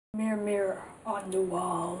Mirror, mirror on the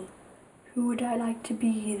wall, who would I like to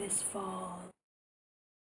be this fall?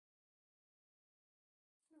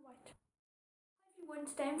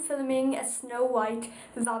 Wednesday I'm filming a Snow White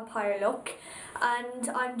vampire look, and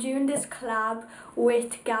I'm doing this collab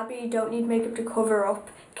with Gabby Don't Need Makeup to Cover Up,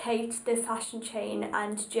 Kate the Fashion Chain,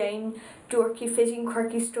 and Jane Dorky Fizzy and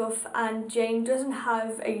Quirky Stuff. And Jane doesn't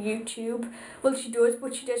have a YouTube, well she does,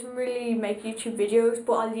 but she doesn't really make YouTube videos,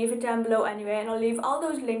 but I'll leave it down below anyway, and I'll leave all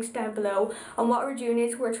those links down below. And what we're doing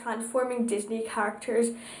is we're transforming Disney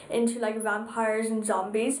characters into like vampires and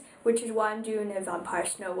zombies, which is why I'm doing a vampire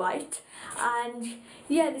Snow White. And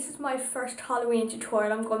yeah, this is my first Halloween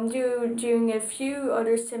tutorial. I'm going to doing a few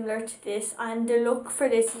others similar to this, and the look for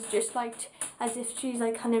this is just like as if she's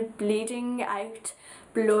like kind of bleeding out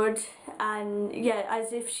blood, and yeah,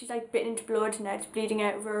 as if she's like bitten into blood and now it's bleeding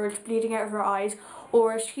out of her, it's bleeding out of her eyes,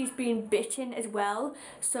 or she's been bitten as well.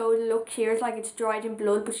 So the look here is like it's dried in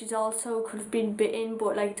blood, but she's also could have been bitten,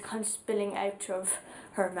 but like it's kind of spilling out of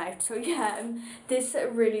her mouth. So yeah, this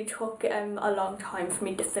really took a long time for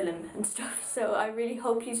me to film and stuff, so I really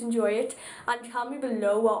hope you enjoy it, and tell me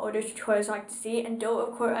below what other tutorials I'd like to see, and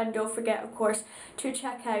don't forget of course to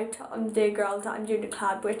check out the girls that I'm doing the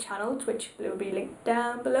collab with channels, which will be linked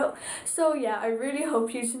down below. So yeah, I really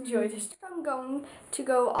hope you enjoy this. I'm going to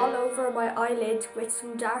go all over my eyelids with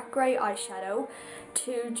some dark grey eyeshadow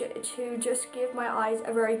to just give my eyes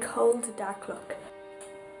a very cold dark look.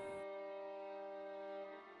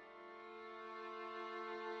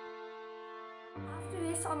 After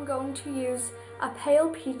this I'm going to use a pale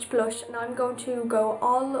peach blush, and I'm going to go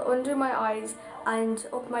all under my eyes and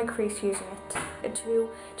up my crease using it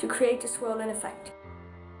to create a swollen effect.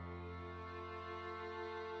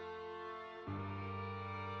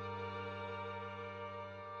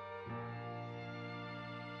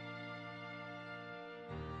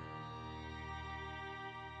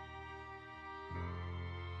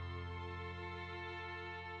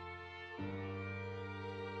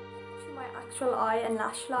 My actual eye and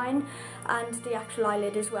lash line and the actual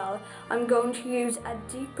eyelid as well, I'm going to use a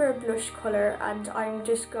deeper blush colour, and I'm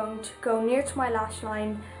just going to go near to my lash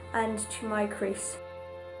line and to my crease.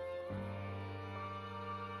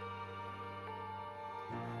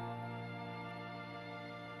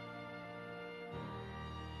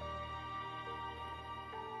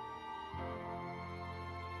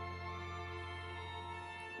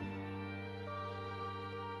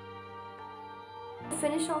 To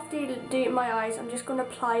finish off my eyes, I'm just going to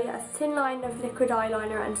apply a thin line of liquid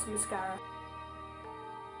eyeliner and some mascara.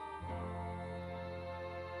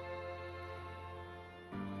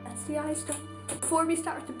 That's the eyes done. Before we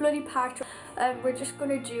start with the bloody part, we're just going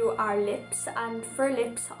to do our lips, and for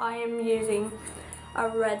lips I am using a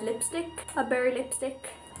red lipstick, a berry lipstick,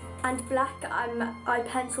 and black eye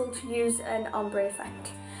pencil to use an ombre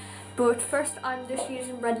effect. But first I'm just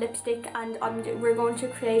using red lipstick, and we're going to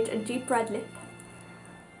create a deep red lip.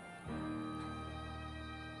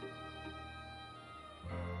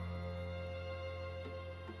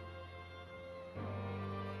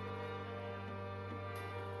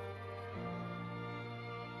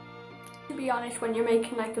 To be honest, when you're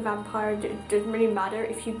making like a vampire, it doesn't really matter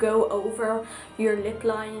if you go over your lip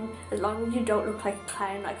line, as long as you don't look like a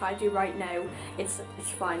clown like I do right now. It's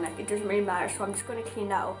fine, like it doesn't really matter. So I'm just going to clean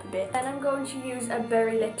that up a bit. Then I'm going to use a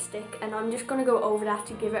berry lipstick, and I'm just going to go over that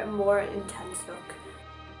to give it a more intense look.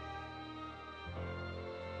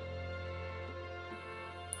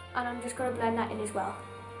 And I'm just going to blend that in as well.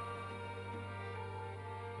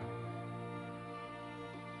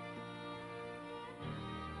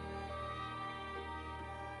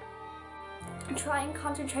 Try and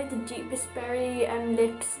concentrate the deepest berry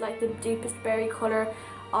lips, like the deepest berry colour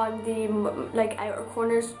on the like outer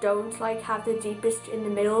corners. Don't like have the deepest in the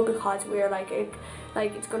middle, because we're like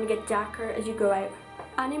it's going to get darker as you go out.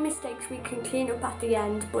 Any mistakes we can clean up at the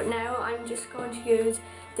end, but now I'm just going to use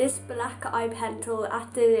this black eye pencil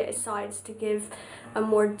at the sides to give a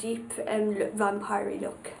more deep vampire-y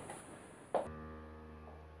look.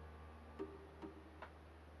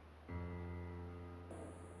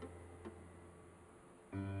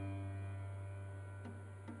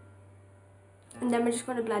 And then we're just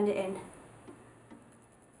going to blend it in.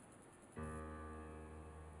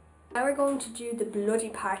 Now we're going to do the bloody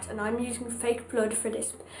part, and I'm using fake blood for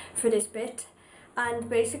this bit. And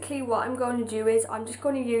basically what I'm going to do is I'm just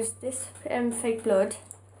going to use this fake blood.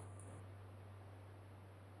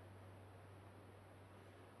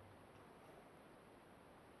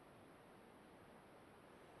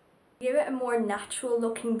 Give it a more natural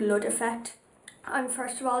looking blood effect. I'm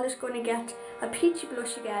first of all just going to get a peachy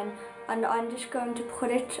blush again, and I'm just going to put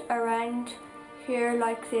it around here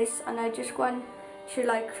like this, and I just want to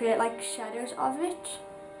like create like shadows of it.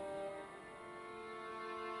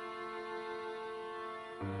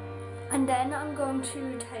 And then I'm going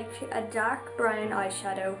to take a dark brown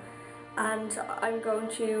eyeshadow and I'm going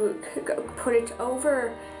to put it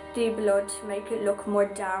over the blood to make it look more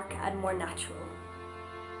dark and more natural.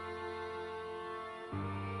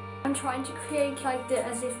 I'm trying to create like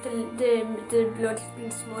as if the blood has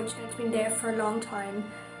been smudged and it's been there for a long time.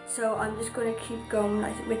 So I'm just going to keep going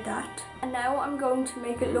like with that. And now I'm going to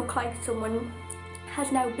make it look like someone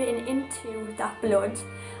has now bitten into that blood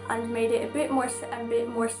and made it a bit more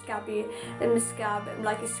scabby, and the scab,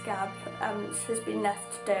 like a scab, has been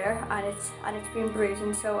left there and it's been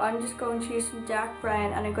bruising. So I'm just going to use some dark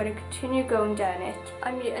brown and I'm going to continue going down it.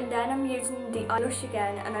 And then I'm using the eye blush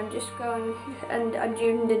again, and I'm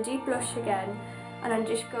using the deep blush again, and I'm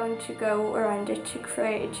just going to go around it to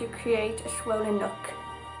create a swollen look.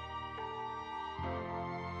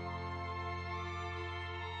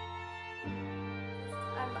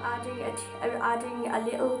 I'm adding a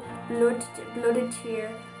little blooded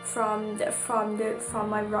tear from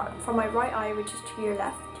my right eye, which is to your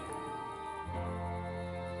left.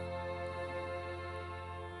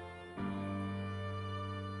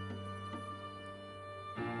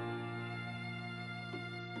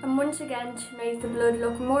 And once again, to make the blood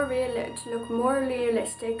look more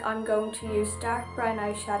realistic, I'm going to use dark brown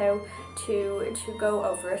eyeshadow to go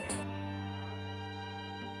over it.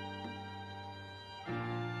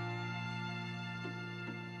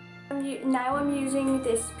 Now I'm using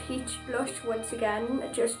this peach blush once again,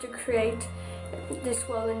 just to create the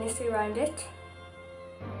swollenness around it.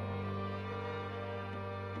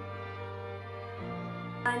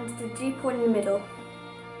 And the deep one in the middle.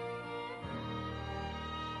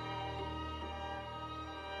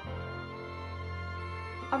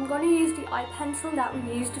 I'm going to use the eye pencil that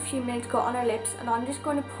we used a few minutes ago on our lips, and I'm just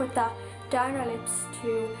going to put that down our lips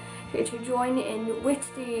to join in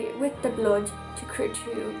with the blood to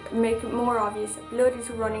make it more obvious that blood is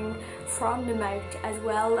running from the mouth, as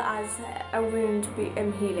well as a wound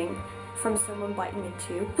healing from someone biting it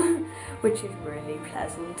too, which is really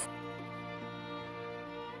pleasant.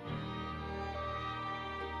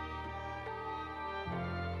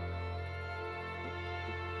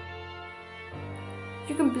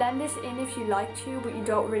 You can blend this in if you like to, but you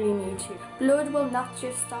don't really need to. Blood will not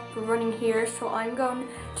just stop running here, so I'm going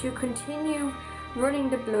to continue running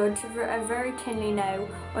the blood very thinly now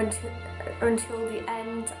until the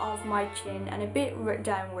end of my chin and a bit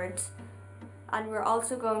downwards. And we're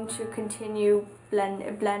also going to continue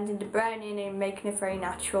blending the brown in and making it very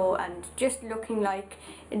natural and just looking like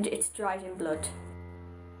it's dried in blood.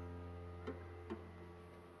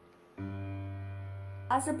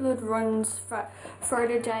 As the blood runs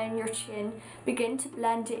further down your chin, begin to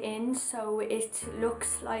blend it in so it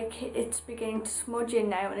looks like it's beginning to smudge in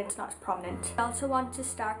now and it's not as prominent. I also want to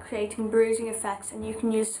start creating bruising effects, and you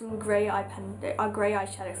can use some grey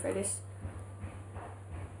eyeshadow for this.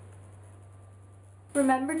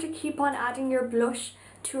 Remember to keep on adding your blush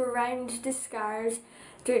to around the scars,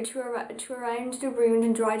 to around the wound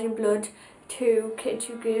and dried in blood to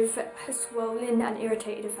give a swollen and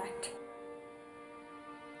irritated effect.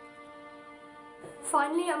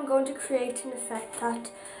 Finally, I'm going to create an effect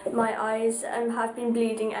that my eyes have been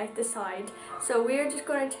bleeding out the side. So we're just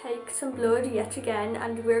going to take some blood yet again,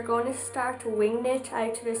 and we're going to start winging it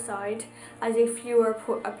out to the side as if you were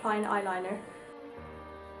applying eyeliner.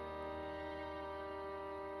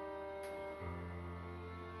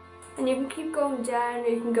 And you can keep going down, or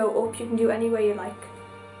you can go up, you can do any way you like.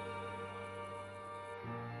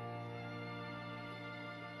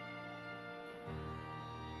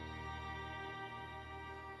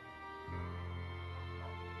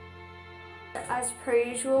 As per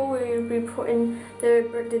usual, we will be putting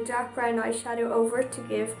the dark brown eyeshadow over it to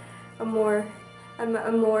give a more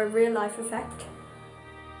real life effect.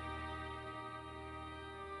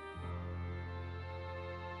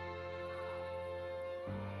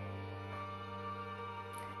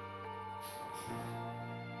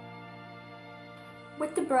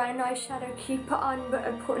 With the brown eyeshadow, keep on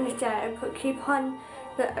putting it down. Keep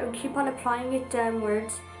on applying it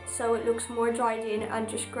downwards so it looks more dried in, and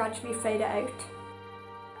just gradually fade it out.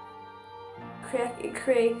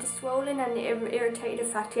 Create the swollen and irritated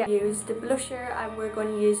effect. Use the blusher, and we're going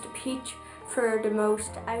to use the peach for the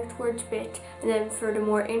most outwards bit, and then for the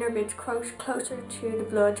more inner bits closer to the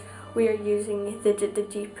blood, we are using the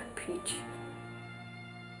deep peach.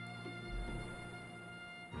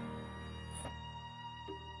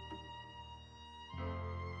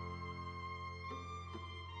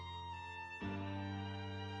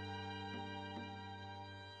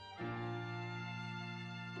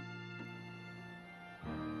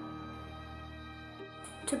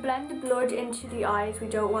 To blend the blood into the eyes, we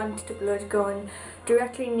don't want the blood going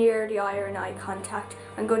directly near the eye or in eye contact.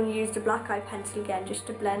 I'm going to use the black eye pencil again just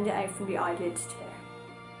to blend it out from the eyelids to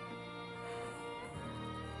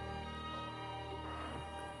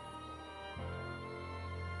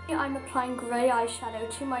there. I'm applying grey eyeshadow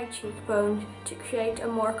to my cheekbone to create a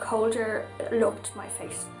more colder look to my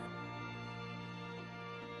face.